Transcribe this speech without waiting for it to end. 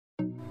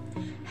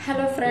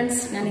Hello friends,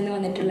 I am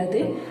going to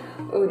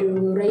do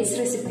rice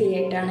recipe.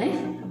 This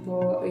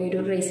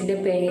rice is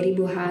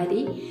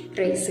Bukhari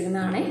Rice. This rice is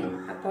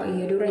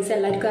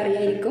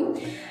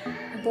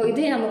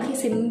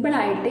simple.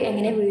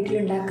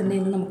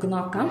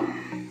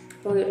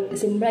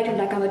 Simple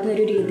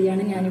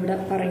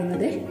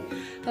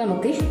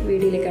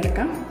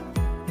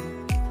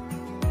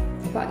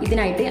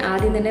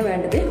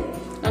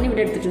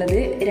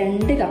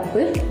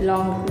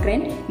long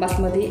grain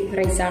basmati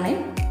rice.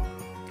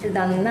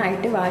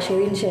 നന്നായിട്ട് wash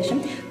ചെയ്തതിനു ശേഷം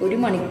ഒരു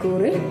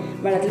മണിക്കൂർ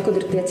വെള്ളത്തിൽ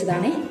കുതിർത്തി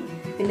വെച്ചതാണ്.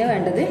 പിന്നെ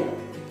വേണ്ടത്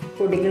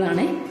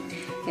പൊടികളാണ്.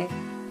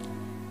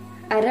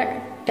 1/2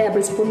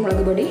 ടേബിൾസ്പൂൺ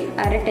മുളക് പൊടി,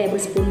 1/2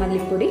 ടേബിൾസ്പൂൺ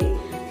മല്ലിപ്പൊടി,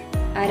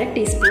 1/2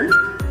 ടീസ്പൂൺ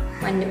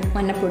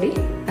മഞ്ഞൾപ്പൊടി,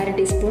 1/2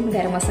 ടീസ്പൂൺ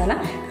ഗരം മസാല,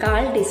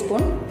 1/4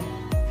 ടീസ്പൂൺ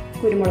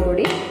കുരുമുളക്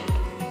പൊടി.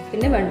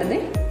 പിന്നെ വേണ്ടത്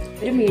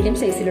ഒരു മീഡിയം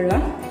സൈസിലുള്ള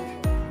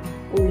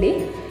ഉള്ളി,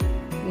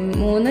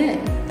 3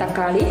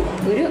 തക്കാളി,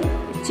 ഒരു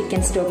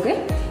ചിക്കൻ സ്റ്റോക്ക്,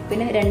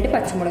 പിന്നെ 2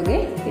 പച്ചമുളക്,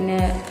 പിന്നെ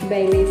ബേ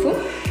ലീഫും,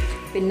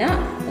 പിന്നെ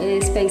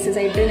സ്പൈസസ്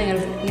ആയിട്ട്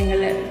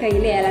നിങ്ങളുടെ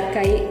കയ്യിൽ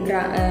ഏലക്കായ്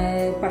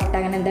പട്ട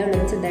അങ്ങനെ എന്താ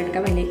ഉള്ളത് ചെറുതായിട്ട്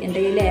വേണ്ടി എൻ്റെ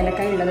കയ്യിൽ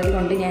ഏലക്കായ് ഉള്ളത്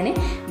കൊണ്ട് ഞാൻ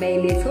ബേ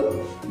ലീഫും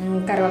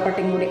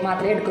കറുവപ്പട്ടയും കൂടി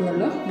മാത്രമേ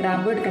എടുക്കുന്നുള്ളൂ.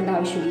 ഗ്രാമ്പു എടുക്കേണ്ട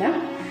ആവശ്യമില്ല.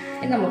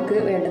 നമുക്ക്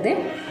വേണ്ടത്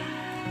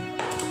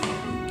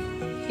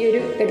ഈ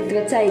ഒരു എടുത്തു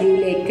വെച്ച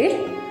അരിയിലേക്ക്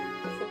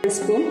 1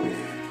 സ്പൂൺ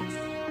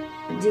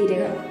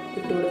ജീരകം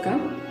ഇട്ട് കൊടുക്കാം.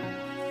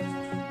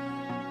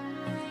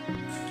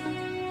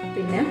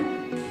 പിന്നെ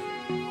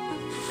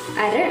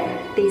 1/2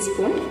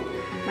 ടീസ്പൂൺ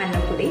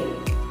മഞ്ഞൾപ്പൊടി.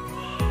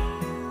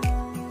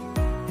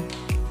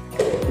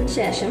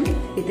 ശേഷം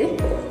ഇത്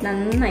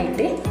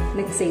നന്നായിട്ട്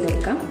മിക്സ് ചെയ്ത്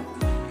കൊടുക്കാം.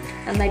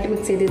 നന്നായിട്ട്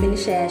മിക്സ് ചെയ്തതിന്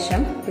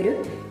ശേഷം ഒരു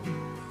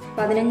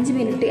 15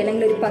 മിനിറ്റ്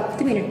അല്ലെങ്കിൽ ഒരു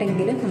 10 മിനിറ്റ്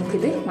എങ്കിലും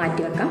നമുക്കിത്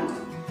മാറ്റി വെക്കാം.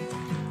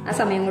 ആ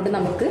സമയം കൊണ്ട്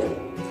നമുക്ക്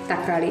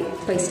തക്കാളി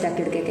പേസ്റ്റ്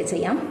ആക്കി എടുക്കുകയൊക്കെ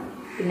ചെയ്യാം.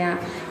 പിന്നെ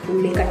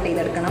ഉള്ളി കട്ട്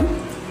ചെയ്തെടുക്കണം.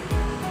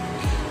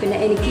 പിന്നെ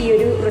എനിക്ക് ഈ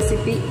ഒരു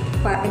റെസിപ്പി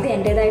ഇത്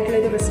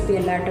എൻ്റേതായിട്ടുള്ളൊരു റെസിപ്പി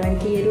അല്ല കേട്ടോ.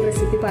 എനിക്ക് ഈ ഒരു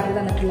റെസിപ്പി പറഞ്ഞു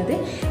തന്നിട്ടുള്ളത്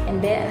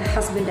എൻ്റെ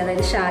ഹസ്ബൻഡ്,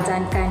 അതായത്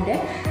ഷാജാൻ ഖാൻ്റെ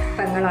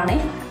പെങ്ങളാണ്.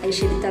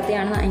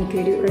 ഐശ്വര്യത്തെയാണ്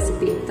എനിക്കൊരു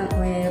റെസിപ്പി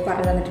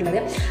പറഞ്ഞു തന്നിട്ടുള്ളത്.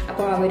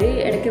 അപ്പോൾ അവർ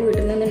ഇടയ്ക്ക്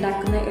വീട്ടിൽ നിന്ന്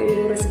ഉണ്ടാക്കുന്ന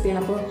ഒരു റെസിപ്പിയാണ്.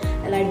 അപ്പോൾ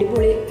നല്ല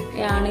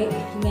അടിപൊളിയാണ്,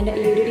 ഇങ്ങനെ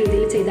ഈ ഒരു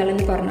രീതിയിൽ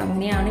ചെയ്താലെന്ന് പറഞ്ഞു.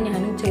 അങ്ങനെയാണ്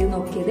ഞാനും ചെയ്ത്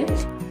നോക്കിയത്.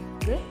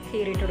 ഇത്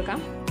കീറിയിട്ട് കൊടുക്കാം.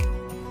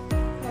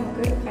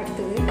 നമുക്ക്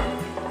അടുത്തത്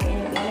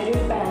ഞാനൊരു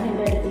പാൻ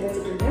എൻ്റെ അടുത്ത്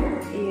വെച്ചിട്ടുണ്ട്.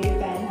 ഈ ഒരു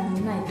പാൻ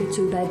നന്നായിട്ട്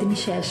ചൂടായതിന്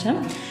ശേഷം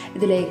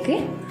ഇതിലേക്ക്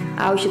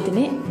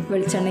ആവശ്യത്തിന്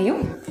വെളിച്ചെണ്ണയും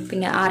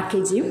പിന്നെ 1/2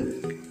 kg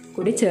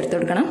കൂടി ചേർത്ത്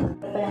കൊടുക്കണം.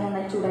 ഇപ്പോൾ ഞാൻ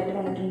നന്നായി ചൂടായിട്ട്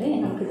വന്നിട്ടുണ്ട്.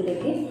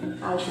 നമുക്കിതിലേക്ക്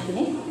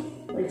ആവശ്യത്തിന്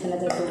വെളിച്ചെണ്ണ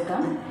ചേർത്ത്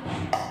കൊടുക്കാം.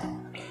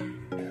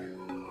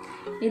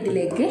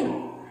 ഇതിലേക്ക്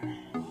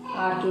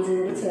 1/2 kg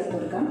കൂടി ചേർത്ത്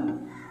കൊടുക്കാം.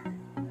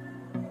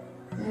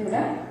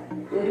 ഇവിടെ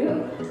 1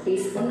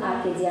 ടീസ്പൂൺ 1/2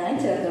 kg ആണ്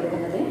ചേർത്ത്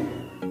കൊടുക്കുന്നത്.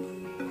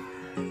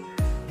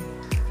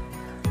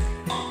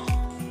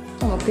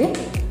 നമുക്ക്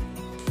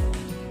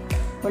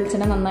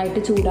വെളിച്ചെണ്ണ നന്നായിട്ട്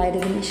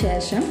ചൂടായതിന്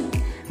ശേഷം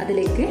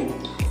അതിലേക്ക്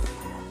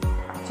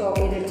ചോപ്പ്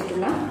ചെയ്ത്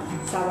വെച്ചിട്ടുള്ള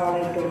സവാള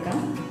ഇട്ട് കൊടുക്കാം.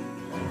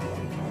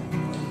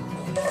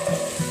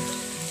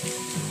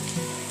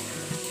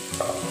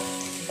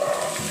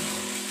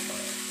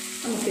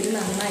 നമുക്കിത്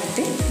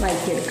നന്നായിട്ട്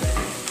വഴറ്റിയെടുക്കാം.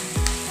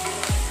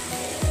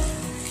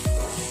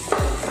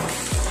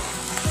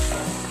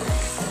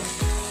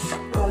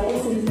 വളരെ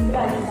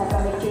സിമ്പിളായിട്ട്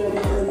ഉണ്ടാക്കാൻ പറ്റിയ ഒരു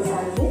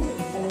സാധനം.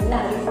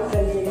 എല്ലാവരും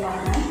ട്രൈ ചെയ്ത്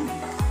കാണാൻ.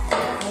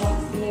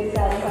 ഈ ഒരു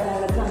കാര്യം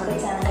പറയാനുള്ളത്, നമ്മുടെ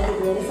ചാനൽ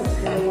ഇതുവരെ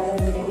സബ്സ്ക്രൈബ്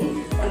ചെയ്യാറുണ്ടെങ്കിൽ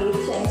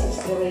തീർച്ചയായും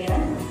സബ്സ്ക്രൈബ്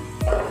ചെയ്യണം.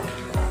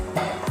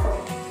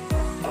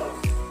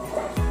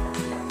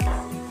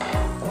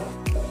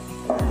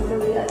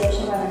 ഇവിടെ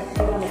അത്യാവശ്യം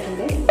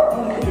വന്നിട്ടുണ്ട്.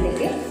 നമുക്ക്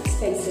ഇതിലേക്ക്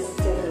സ്പൈസസ്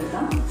ചേർത്ത്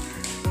കൊടുക്കാം.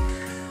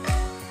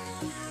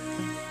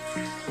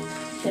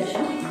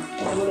 ശേഷം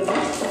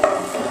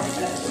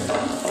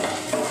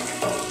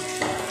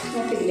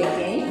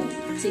നമുക്കിതിലേക്ക്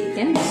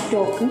ചിക്കൻ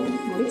സ്റ്റോക്കും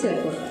കൂടി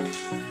ചേർത്ത് കൊടുക്കാം.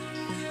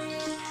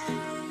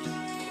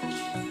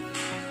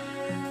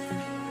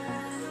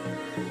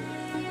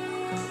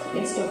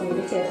 സ്റ്റോക്ക്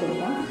കൂടി ചേർത്ത്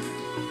കൊടുക്കാം.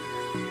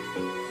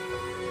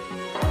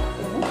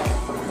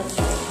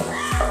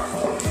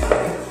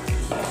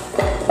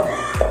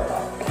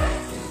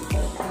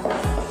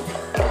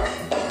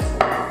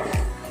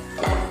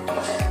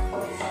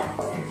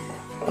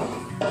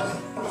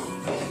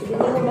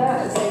 ഇതിൻ്റെ കൂടെ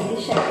സൈഡ്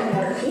ഡിഷായിട്ട്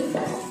നിങ്ങൾക്ക്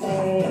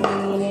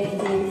മീൻ,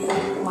 ബീഫ്,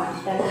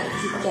 മട്ടൺ,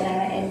 ചിക്കൻ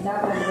അങ്ങനെ എന്താ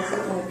വേണ്ടത്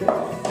നമുക്ക്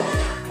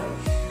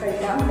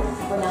കഴിക്കാം.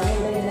 അപ്പോൾ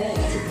ഞാനിവിടെ നിന്ന്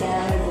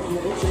ചിക്കനാണ്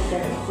എടുക്കുന്നത്.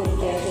 ചിക്കൻ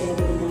പൊരിക്കായിട്ട്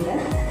എടുത്തിട്ടുണ്ട്.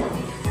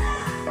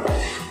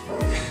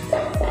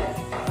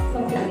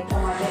 നമുക്ക്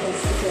ടൊമാറ്റോ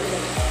പേസ്റ്റ് ചേർത്ത്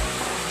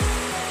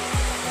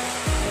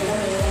ഇവിടെ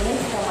മീനിന്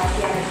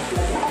ടൊമാറ്റോയാണ്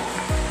എടുക്കുന്നത്.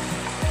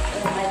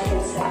 നന്നായിട്ട്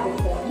പേസ്റ്റ്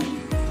ആക്കിയിട്ടാണ്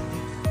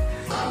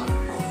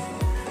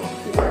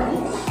ഇതാണ്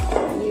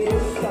ഈ ഒരു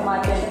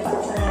ടൊമാറ്റോൻ്റെ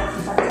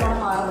പച്ചമണം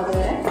മാറുന്നത്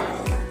വരെ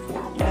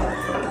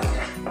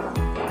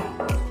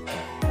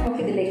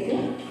നമുക്കിതിലേക്ക്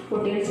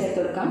പൊടികൾ ചേർത്ത്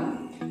കൊടുക്കാം.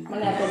 നമ്മൾ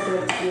നേരത്തെ എടുത്ത്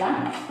വെച്ചിട്ടുള്ള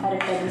 1/2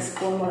 ടേബിൾ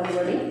സ്പൂൺ മുളക്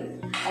പൊടി,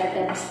 1/2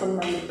 ടേബിൾ സ്പൂൺ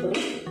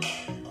മല്ലിപ്പൊടി,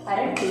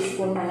 1/2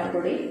 ടീസ്പൂൺ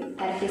മഞ്ഞൾപ്പൊടി,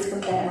 1/2 ടീസ്പൂൺ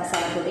ഗരം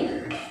മസാലപ്പൊടി,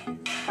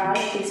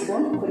 1/4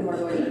 ടീസ്പൂൺ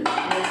കുരുമുളക് പൊടി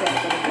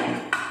ചേർത്ത് കൊടുക്കാം.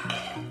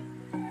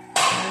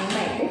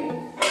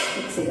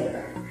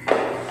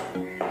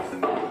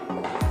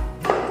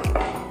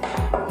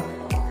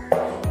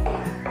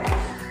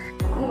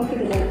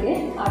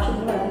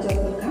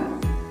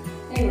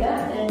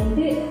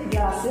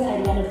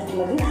 അരിയാണ്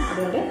എടുത്തിട്ടുള്ളത്.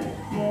 അതുകൊണ്ട്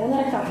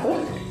 3.5 കപ്പ്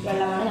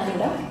വെള്ളമാണ്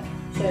ഞാനിവിടെ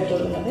ചേർത്ത്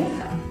കൊടുക്കുന്നത്.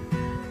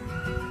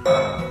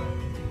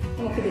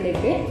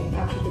 നമുക്കിതിലേക്ക്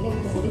ആവശ്യത്തിന്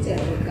ഉപ്പ് കൂടി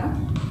ചേർത്ത് കൊടുക്കാം.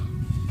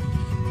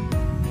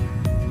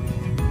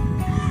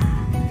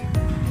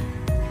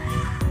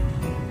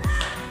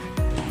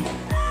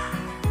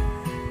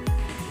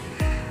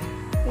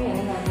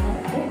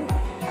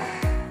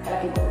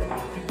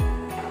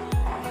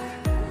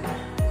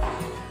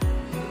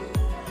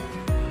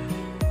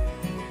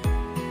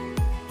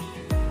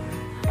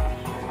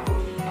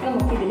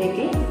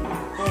 നമുക്കിതിലേക്ക്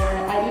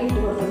അരി ഇട്ട്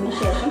കൊടുത്തതിന്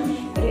ശേഷം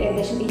ഒരു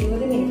ഏകദേശം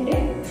 20 മിനിറ്റ്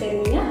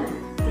ചെറിയ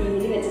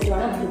തീയിൽ വെച്ചിട്ട്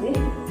വേണം നമുക്കിത്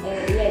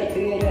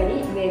ഈ ഒരു അരി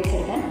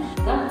വേവിച്ചെടുക്കാൻ.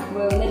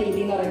 വേവുന്ന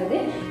രീതി എന്ന് പറയുന്നത്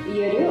ഈ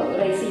ഒരു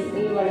റൈസ്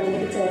ഈ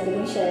വെള്ളത്തിലേക്ക്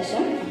ചേർത്തതിന്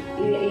ശേഷം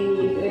ഈ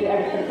ഒരു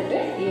അടുപ്പെടുത്തിട്ട്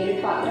ഈ ഒരു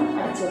പാത്രം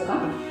അടച്ചു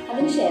വെക്കാം.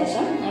 അതിന്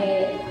ശേഷം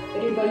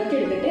ഒരു വൈറ്റ്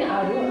എടുത്തിട്ട് ആ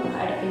ഒരു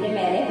അടുപ്പിൻ്റെ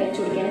മേലെ വെച്ച്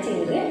കൊടുക്കുകയാണ്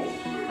ചെയ്യുന്നത്.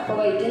 അപ്പോൾ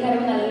വൈറ്റ് എന്ന്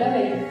പറയുമ്പോൾ നല്ല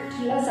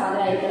വെയിറ്റുള്ള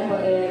സാധനമായിരിക്കണം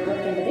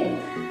വെക്കേണ്ടത്.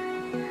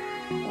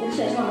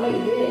 അതിനുശേഷം നമ്മൾ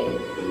ഇത്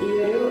ഈ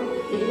ഒരു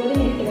 20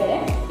 മിനിറ്റ് വരെ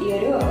ഈ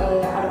ഒരു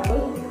അടുപ്പ്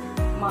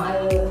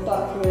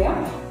തുറക്കുകയോ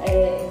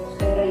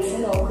റൈസ്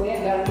നോക്കുകയോ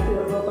ഇളക്കി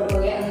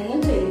കൊടുക്കുകയോ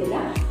ഒന്നും ചെയ്യുന്നില്ല.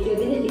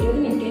 20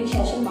 മിനിറ്റിന്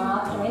ശേഷം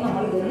മാത്രമേ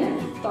നമ്മൾ ഇതൊന്ന്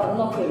തുറന്ന്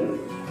നോക്കുകയുള്ളൂ.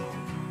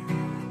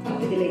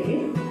 നമുക്കിതിലേക്ക്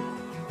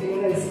ഒരു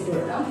റൈസ് ഇട്ട്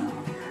കൊടുക്കാം.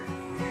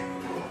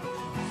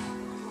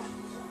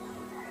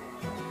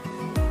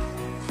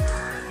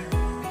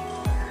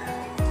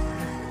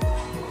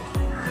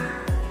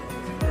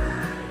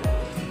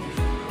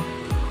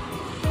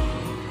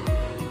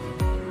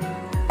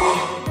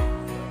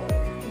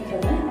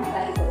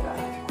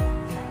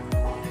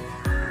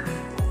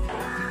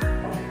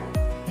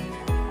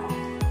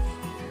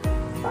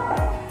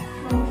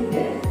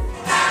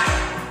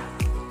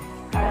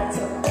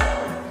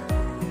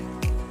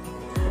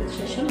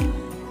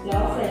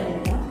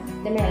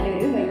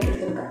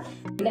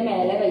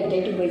 മേലെ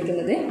വൈറ്റായിട്ട്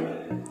ഉപയോഗിക്കുന്നത്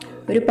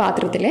ഒരു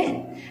പാത്രത്തിൽ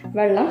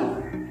വെള്ളം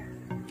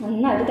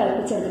നന്നായിട്ട്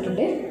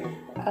തിളപ്പിച്ചെടുത്തിട്ടുണ്ട്.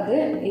 അത്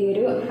ഈ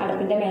ഒരു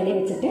അടുപ്പിൻ്റെ മേലെ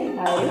വെച്ചിട്ട്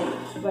ആ ഒരു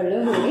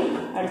വെള്ളം കൂടി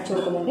അടച്ചു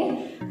കൊടുക്കുന്നുണ്ട്.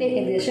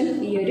 ഏകദേശം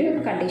ഈ ഒരു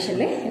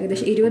കണ്ടീഷനിൽ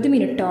ഏകദേശം 20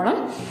 മിനിറ്റോളം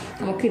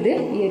നമുക്കിത്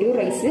ഈ ഒരു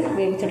റൈസ്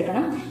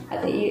വേവിച്ചെടുക്കണം.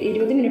 അത്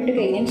 20 മിനിറ്റ്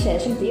കഴിഞ്ഞതിന്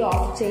ശേഷം തീ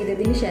ഓഫ്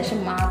ചെയ്തതിന് ശേഷം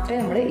മാത്രമേ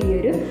നമ്മൾ ഈ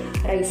ഒരു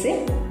റൈസ്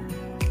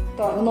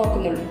തുറന്ന്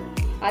നോക്കുന്നുള്ളൂ.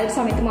 ആ ഒരു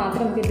സമയത്ത്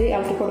മാത്രം നമുക്കിത്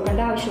ഇളക്കി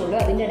കൊടുക്കേണ്ട ആവശ്യമുള്ളൂ.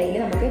 അതിൻ്റെ ഇടയിൽ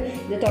നമുക്ക്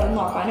ഇത് തുറന്ന്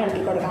നോക്കാനോ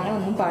ഇളക്കി കൊടുക്കാനോ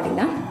ഒന്നും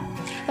പാടില്ല.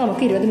 അപ്പോൾ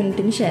നമുക്ക് 20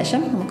 മിനിറ്റിന്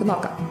ശേഷം നമുക്ക്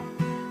നോക്കാം.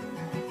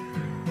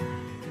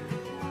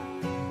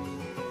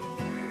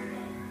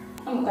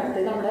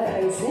 നമുക്കടുത്തത് നമ്മുടെ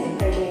റൈസ്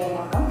റെഡി ചെയ്യാൻ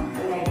നോക്കാം.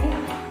 അതിനായിട്ട്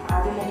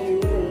ആദ്യം തന്നെ ഈ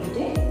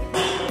വെയിറ്റ്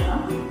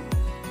കൊടുക്കാം.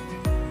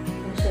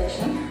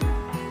 അതിനുശേഷം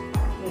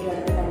ഈ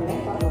അടുത്ത് തന്നെ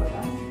തുറന്നു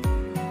കൊടുക്കാം.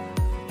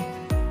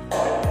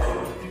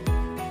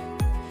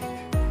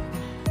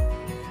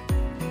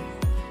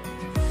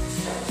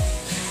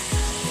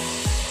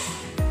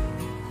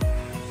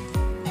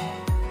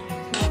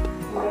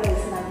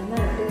 റൈസ്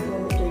നന്നായിട്ട്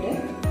തോന്നിട്ടുണ്ട്.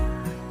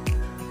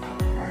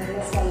 നല്ല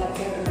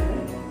സ്മെല്ലൊക്കെ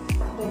വരുന്നുണ്ട്.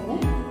 പിന്നെ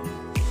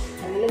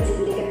നല്ല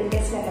ജീരകത്തിൻ്റെ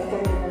സ്മെല്ലൊക്കെ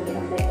വരുന്നുണ്ട്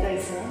നമ്മുടെ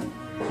റൈസിന്.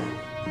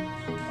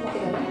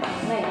 നമുക്കിത്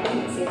നന്നായിട്ട്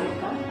മിക്സ് ചെയ്ത്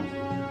കൊടുക്കാം.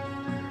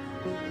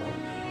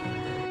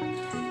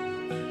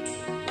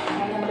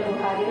 നമ്മുടെ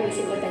ബുഖാരി റൈസ്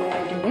ഇവിടെ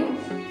തയ്യാറായിട്ടുണ്ട്.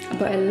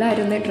 അപ്പോൾ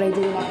എല്ലാവരും ഒന്ന് ട്രൈ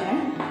ചെയ്ത് നോക്കണം.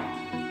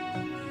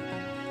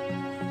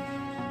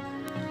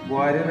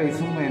 ബുഖാരി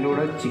റൈസും അതിൻ്റെ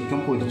കൂടെ ചിക്കൻ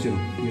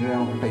പൊരിച്ചതും ഇത്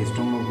നമുക്ക്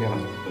ടേസ്റ്റ് ഒന്ന്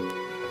നോക്കിയാൽ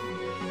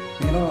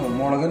ഇങ്ങനെ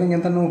മുളകിൽ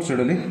ഇങ്ങനെ തന്നെ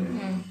മുറിച്ചിടല്.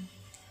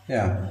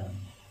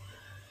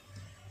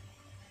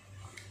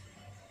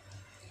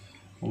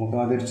 നമുക്ക്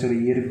ആദ്യം ഒരു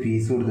ചെറിയൊരു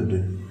പീസ് കൊടുത്തിട്ട്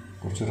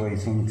കുറച്ച്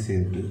റൈസ് മിക്സ്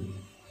ചെയ്തിട്ട്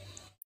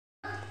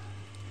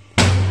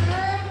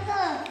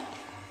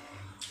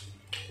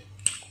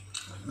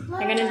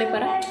എങ്ങനെയുണ്ട്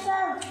പറ?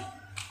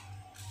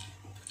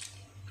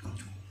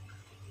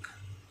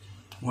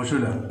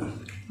 മോശമില്ല.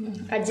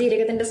 ആ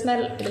ജീരകത്തിൻ്റെ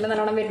സ്മെൽ ഇതിൽ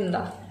നല്ലോണം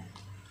വരുന്നുണ്ടോ?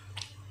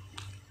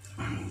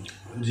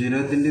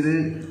 ജീരകത്തിൻ്റെ ഇത്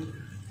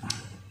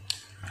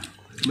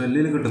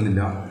സ്മെല്ലിൽ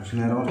കിട്ടുന്നില്ല. പക്ഷെ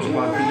നേരെ കുറച്ച്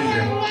ബാക്കിയില്ല.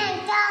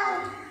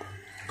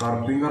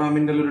 കറുപ്പിയും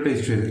കറാമ്പിൻ്റെ ഒരു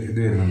ടേസ്റ്റ് ഇത്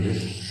വരുന്നുണ്ട്.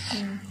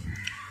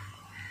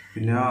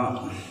 പിന്നെ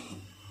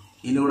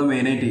ഇതിൻ്റെ കൂടെ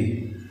മെയിനായിട്ട്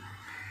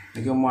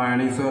എനിക്ക്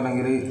മയണീസോ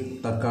അല്ലെങ്കിൽ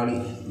തക്കാളി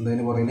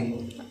എന്തായാലും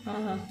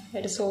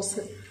പറയുന്നത് സോസ്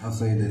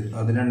ഇത്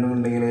അത് രണ്ടും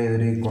ഉണ്ടെങ്കിൽ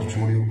ഇതൊരു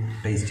കുറച്ചും കൂടി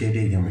ടേസ്റ്റ് ആയിട്ട്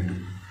കഴിക്കാൻ പറ്റും.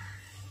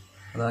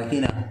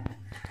 അതാക്കിനാ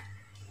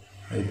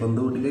ഇപ്പം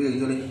എന്ത് വീട്ടിൽ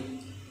കഴിക്കളി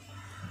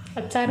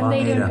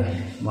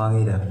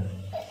മാങ്ങയില